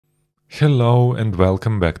Hello and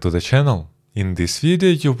welcome back to the channel. In this video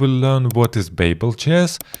you will learn what is Babel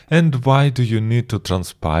Js and why do you need to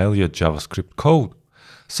transpile your JavaScript code.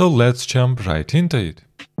 So let's jump right into it.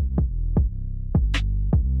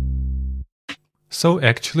 So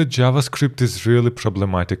actually JavaScript is really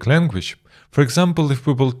problematic language. For example, if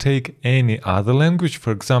we will take any other language,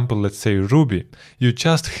 for example, let's say Ruby, you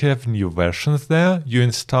just have new versions there, you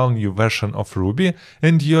install new version of Ruby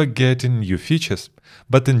and you are getting new features.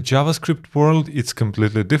 But in JavaScript world, it's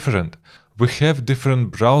completely different. We have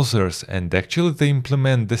different browsers and actually they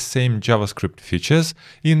implement the same JavaScript features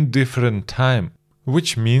in different time.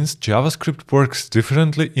 Which means JavaScript works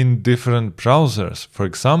differently in different browsers. For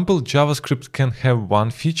example, JavaScript can have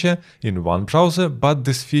one feature in one browser, but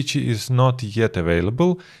this feature is not yet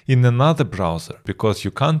available in another browser, because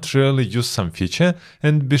you can't really use some feature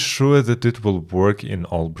and be sure that it will work in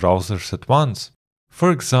all browsers at once. For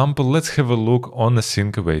example, let's have a look on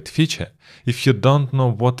Async Await feature. If you don't know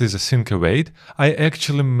what is Async Await, I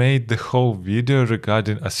actually made the whole video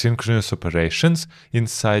regarding asynchronous operations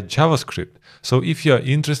inside JavaScript. So if you are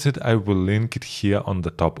interested, I will link it here on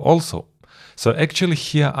the top also. So actually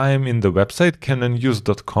here I am in the website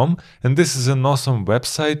canonuse.com and this is an awesome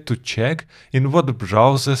website to check in what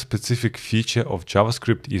browser specific feature of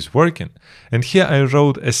JavaScript is working. And here I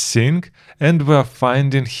wrote async and we are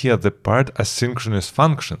finding here the part asynchronous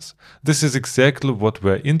functions. This is exactly what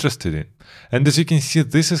we are interested in. And as you can see,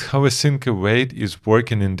 this is how Async Await is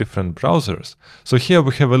working in different browsers. So here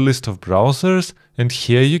we have a list of browsers, and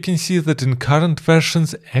here you can see that in current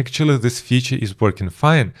versions, actually this feature is working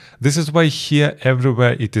fine. This is why here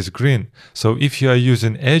everywhere it is green. So if you are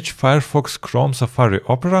using Edge, Firefox, Chrome, Safari,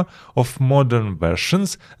 Opera of modern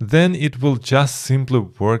versions, then it will just simply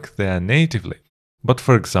work there natively. But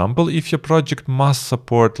for example, if your project must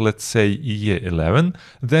support, let's say, year 11,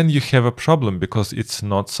 then you have a problem because it's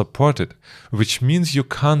not supported, which means you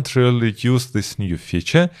can't really use this new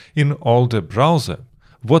feature in older browser.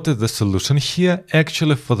 What is the solution here?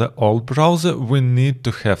 Actually, for the old browser, we need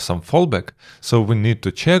to have some fallback. So we need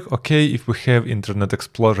to check, okay, if we have Internet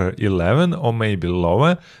Explorer 11 or maybe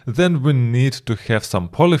lower, then we need to have some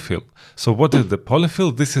polyfill. So what is the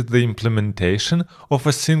polyfill? This is the implementation of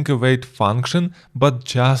a Async Await function, but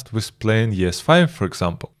just with plain ES5, for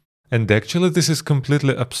example. And actually this is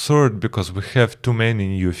completely absurd because we have too many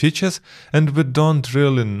new features and we don't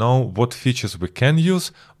really know what features we can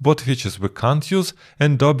use, what features we can't use,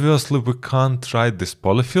 and obviously we can't write these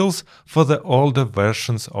polyfills for the older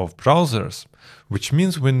versions of browsers, which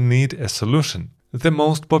means we need a solution. The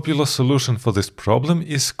most popular solution for this problem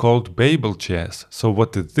is called Babel Js. So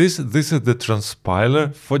what is this? This is the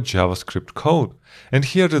transpiler for JavaScript code. And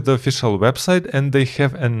here is the official website and they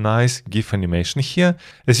have a nice GIF animation here.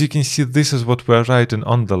 As you can see, this is what we're writing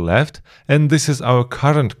on the left and this is our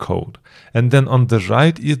current code. And then on the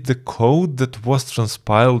right is the code that was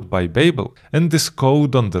transpiled by Babel. And this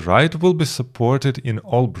code on the right will be supported in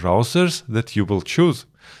all browsers that you will choose.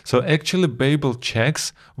 So actually Babel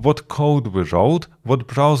checks what code we wrote, what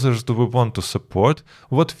browsers do we want to support,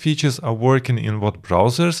 what features are working in what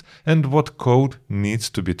browsers, and what code needs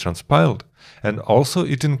to be transpiled. And also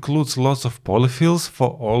it includes lots of polyfills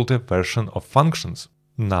for older version of functions.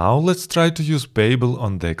 Now let's try to use Babel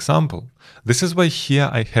on the example. This is why here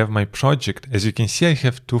I have my project. As you can see, I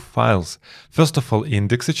have two files. First of all,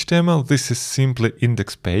 index.html. This is simply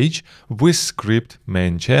index page with script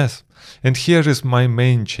main.js. And here is my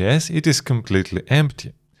main.js. It is completely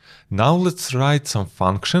empty. Now let's write some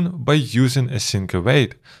function by using Async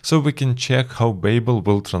Await, so we can check how Babel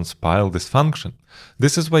will transpile this function.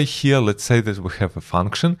 This is why here let's say that we have a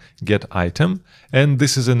function getItem, and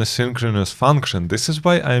this is an asynchronous function. This is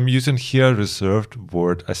why I am using here reserved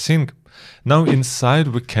word async. Now inside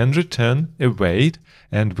we can return await,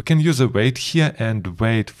 and we can use await here and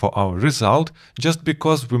wait for our result just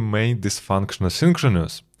because we made this function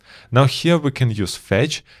asynchronous. Now here we can use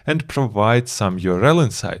fetch and provide some URL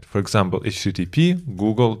inside, for example http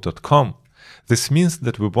google.com. This means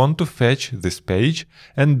that we want to fetch this page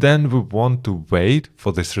and then we want to wait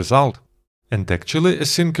for this result. And actually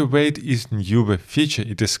Async Await is newer feature,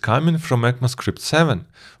 it is coming from ECMAScript 7,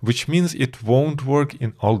 which means it won't work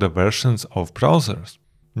in older versions of browsers.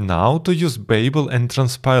 Now, to use Babel and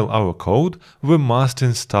transpile our code, we must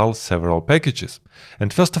install several packages.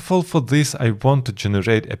 And first of all, for this I want to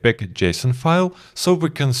generate a package.json file so we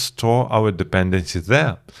can store our dependencies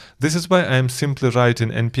there. This is why I am simply writing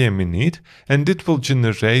npm init and it will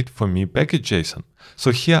generate for me package.json.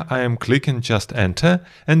 So here I am clicking just enter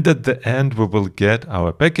and at the end we will get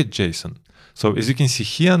our package.json. So as you can see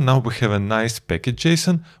here, now we have a nice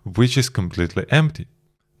package.json which is completely empty.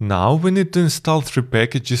 Now we need to install 3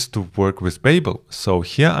 packages to work with Babel. So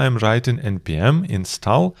here I'm writing npm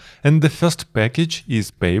install, and the first package is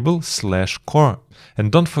babel/core.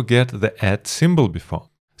 And don't forget the @ symbol before.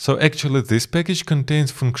 So actually this package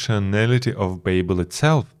contains functionality of Babel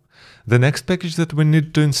itself. The next package that we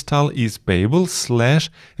need to install is babel/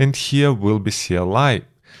 and here will be CLI.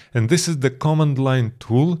 And this is the command line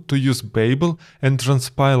tool to use Babel and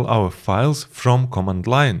transpile our files from command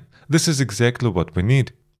line. This is exactly what we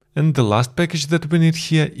need. And the last package that we need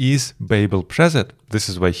here is Babel preset. This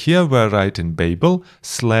is why here we're writing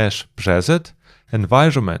babel/preset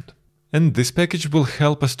environment. And this package will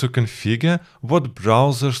help us to configure what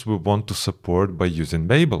browsers we want to support by using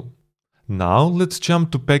Babel. Now let's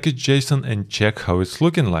jump to package.json and check how it's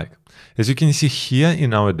looking like. As you can see here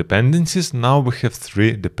in our dependencies, now we have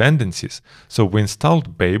 3 dependencies. So we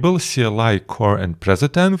installed Babel, CLI, core and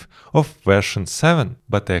preset of version 7.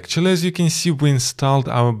 But actually, as you can see, we installed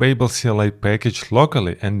our Babel CLI package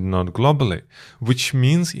locally and not globally, which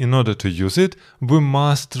means in order to use it, we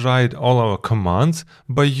must write all our commands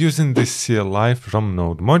by using this CLI from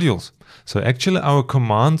node modules. So actually our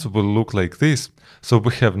commands will look like this. So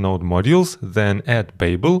we have node modules, then add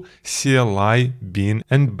Babel, CLI, bin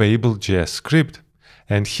and Babel Js script.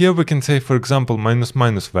 And here we can say, for example,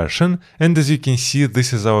 ---- version, and as you can see,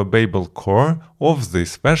 this is our Babel core of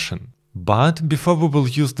this version. But before we will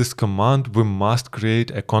use this command, we must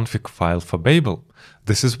create a config file for Babel.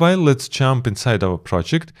 This is why let's jump inside our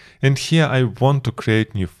project, and here I want to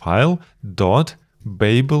create new file .babelrc.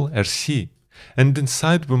 And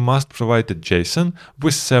inside we must provide a JSON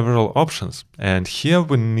with several options. And here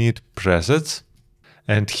we need presets.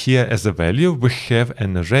 And here as a value we have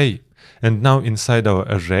an array. And now inside our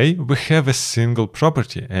array we have a single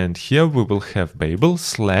property. And here we will have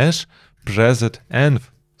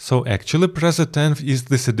babel/preset_env. So actually preset_env is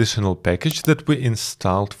this additional package that we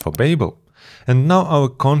installed for Babel. And now our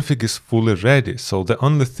config is fully ready. So the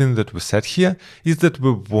only thing that we set here is that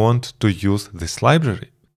we want to use this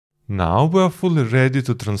library. Now we are fully ready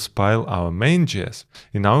to transpile our main.js.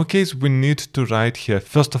 In our case, we need to write here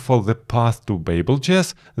first of all the path to Babel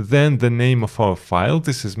Js, then the name of our file,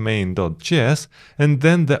 this is main.js, and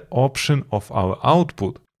then the option of our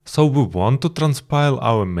output. So we want to transpile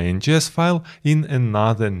our main.js file in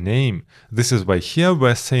another name. This is why here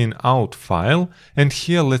we're saying out file, and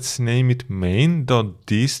here let's name it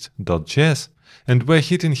main.dist.js. And we're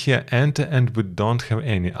hitting here enter and we don't have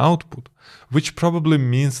any output, which probably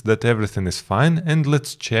means that everything is fine, and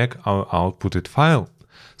let's check our outputted file.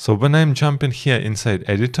 So when I'm jumping here inside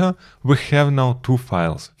editor, we have now 2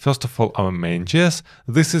 files. First of all our main.js,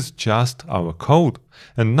 this is just our code.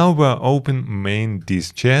 And now we're open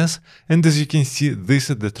main.dist.js, and as you can see, this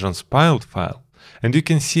is the transpiled file. And you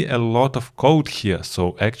can see a lot of code here,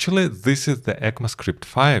 so actually this is the ECMAScript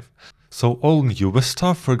 5. So all newer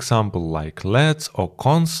stuff, for example, like lets or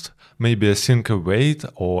const, maybe async await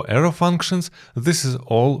or arrow functions, this is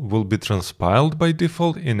all will be transpiled by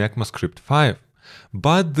default in ECMAScript 5.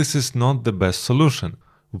 But this is not the best solution.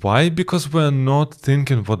 Why? Because we're not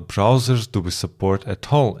thinking what browsers do we support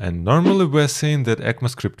at all, and normally we're saying that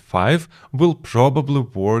ECMAScript 5 will probably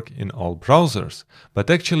work in all browsers. But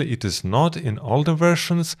actually it is not. In older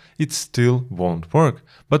versions it still won't work.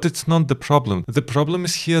 But it's not the problem. The problem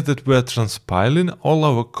is here that we're transpiling all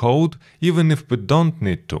our code even if we don't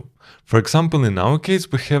need to. For example, in our case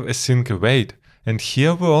we have async await. And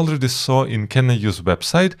here we already saw in Can I Use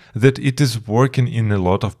Website that it is working in a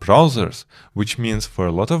lot of browsers, which means for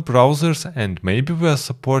a lot of browsers, and maybe we are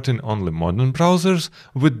supporting only modern browsers,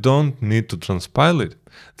 we don't need to transpile it.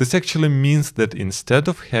 This actually means that instead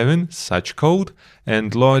of having such code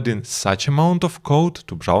and loading such amount of code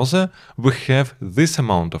to browser, we have this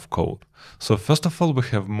amount of code. So first of all, we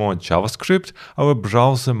have more JavaScript, our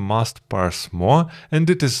browser must parse more, and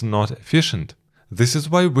it is not efficient. This is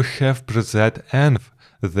why we have preset_env.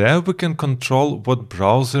 There we can control what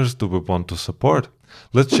browsers do we want to support.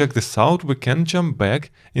 Let's check this out. We can jump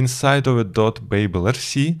back inside of a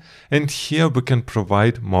 .babelrc, and here we can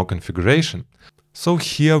provide more configuration. So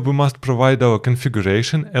here we must provide our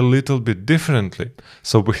configuration a little bit differently.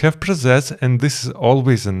 So we have presets, and this is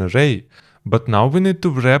always an array. But now we need to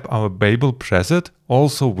wrap our Babel preset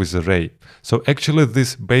also with array. So actually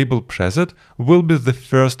this Babel preset will be the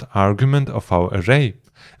first argument of our array.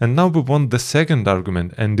 And now we want the second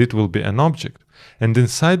argument, and it will be an object. And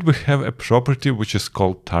inside we have a property which is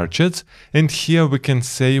called targets, and here we can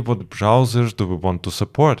say what browsers do we want to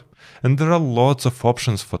support. And there are lots of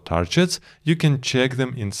options for targets. You can check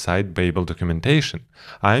them inside Babel documentation.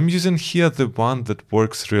 I'm using here the one that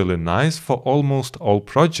works really nice for almost all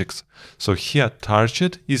projects. So here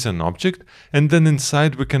target is an object, and then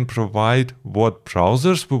inside we can provide what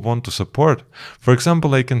browsers we want to support. For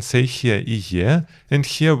example, I can say here IE, and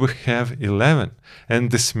here we have 11. And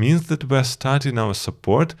this means that we're starting our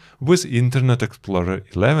support with Internet Explorer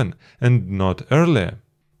 11 and not earlier.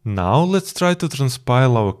 Now let's try to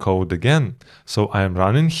transpile our code again. So I'm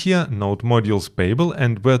running here node modules Babel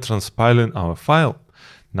and we're transpiling our file.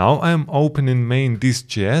 Now I'm opening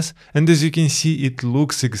main.js, and as you can see it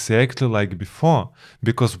looks exactly like before,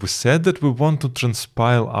 because we said that we want to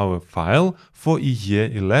transpile our file for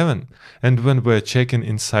IE11. And when we're checking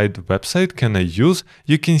inside the website can I use,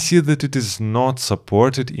 you can see that it is not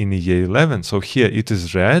supported in IE11. So here it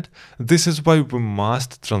is red. This is why we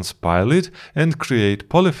must transpile it and create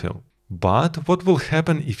Polyfill. But what will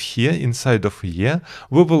happen if here inside of IE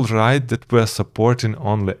we will write that we're supporting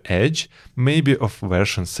only Edge, maybe of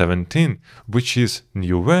version 17, which is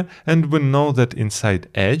newer, and we know that inside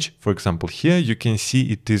Edge, for example here, you can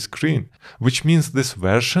see it is green, which means this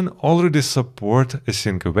version already supports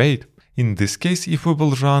Async Await. In this case, if we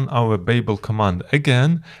will run our Babel command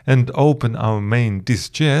again and open our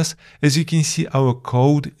main.js, as you can see our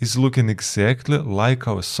code is looking exactly like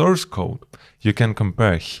our source code. You can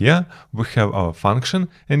compare here, we have our function,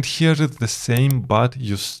 and here is the same but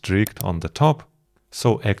use strict on the top.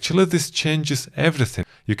 So actually this changes everything.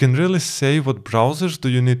 You can really say what browsers do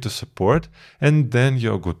you need to support, and then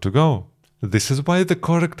you're good to go. This is why the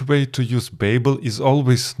correct way to use Babel is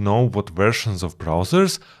always know what versions of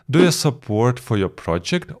browsers do you support for your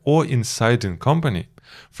project or inside in company.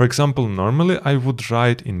 For example, normally I would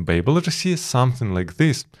write in Babel RC something like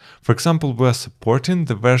this. For example, we're supporting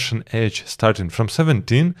the version Edge starting from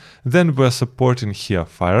 17, then we're supporting here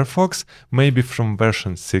Firefox, maybe from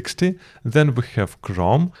version 60, then we have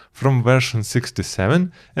Chrome from version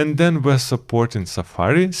 67, and then we're supporting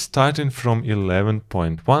Safari starting from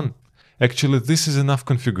 11.1. Actually, this is enough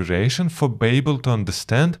configuration for Babel to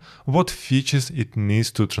understand what features it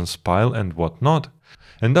needs to transpile and what not.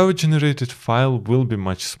 And our generated file will be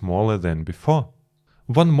much smaller than before.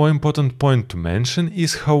 One more important point to mention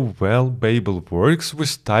is how well Babel works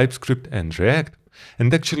with Typescript and React.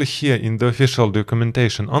 And actually here in the official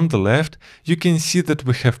documentation on the left, you can see that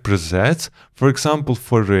we have presets, for example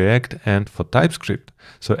for React and for Typescript.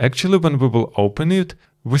 So actually when we will open it,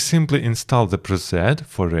 we simply install the preset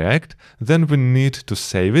for React, then we need to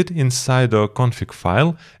save it inside our config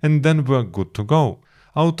file, and then we're good to go.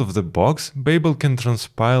 Out of the box, Babel can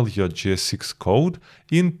transpile your JS6 code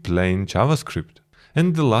in plain JavaScript.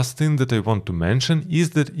 And the last thing that I want to mention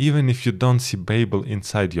is that even if you don't see Babel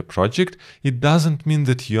inside your project, it doesn't mean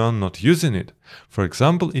that you are not using it. For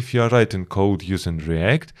example, if you are writing code using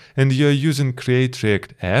React and you are using Create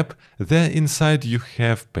React App, there inside you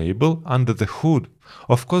have Babel under the hood.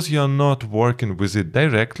 Of course, you are not working with it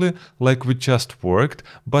directly like we just worked,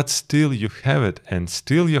 but still you have it and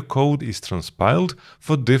still your code is transpiled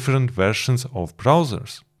for different versions of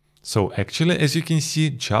browsers. So actually, as you can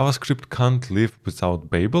see, JavaScript can't live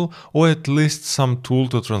without Babel or at least some tool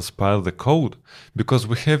to transpile the code, because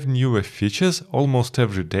we have newer features almost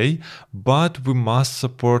every day, but we must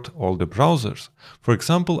support all the browsers. For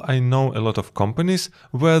example, I know a lot of companies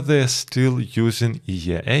where they are still using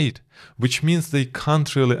IE8, which means they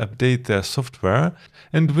can't really update their software,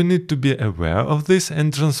 and we need to be aware of this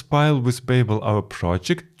and transpile with Babel our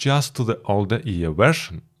project just to the older IE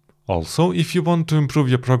version. Also, if you want to improve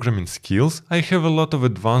your programming skills, I have a lot of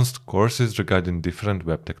advanced courses regarding different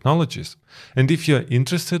web technologies. And if you are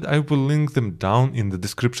interested, I will link them down in the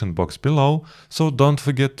description box below, so don't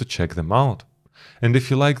forget to check them out. And if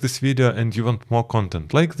you like this video and you want more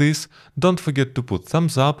content like this, don't forget to put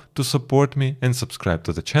thumbs up to support me and subscribe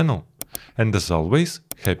to the channel. And as always,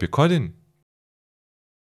 happy coding!